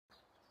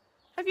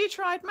Have you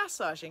tried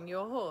massaging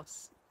your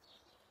horse?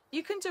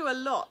 You can do a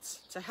lot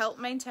to help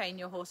maintain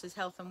your horse's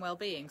health and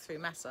well-being through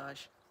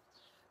massage.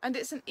 And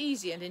it's an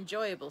easy and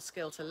enjoyable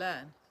skill to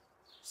learn.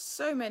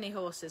 So many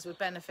horses would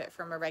benefit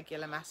from a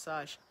regular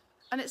massage,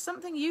 and it's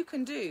something you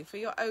can do for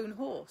your own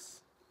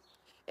horse.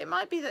 It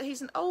might be that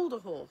he's an older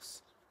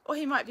horse, or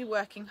he might be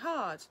working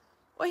hard,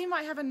 or he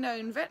might have a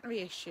known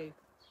veterinary issue.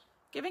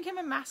 Giving him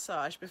a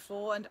massage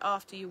before and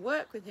after you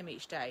work with him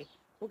each day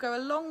will go a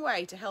long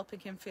way to helping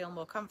him feel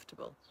more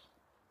comfortable.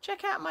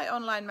 Check out my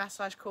online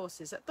massage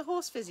courses at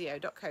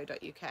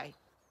thehorsephysio.co.uk.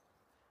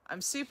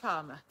 I'm Sue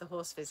Palmer, the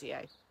Horse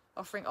Physio,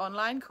 offering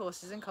online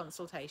courses and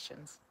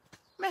consultations.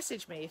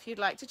 Message me if you'd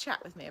like to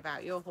chat with me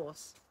about your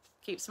horse.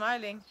 Keep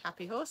smiling.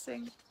 Happy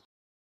horsing.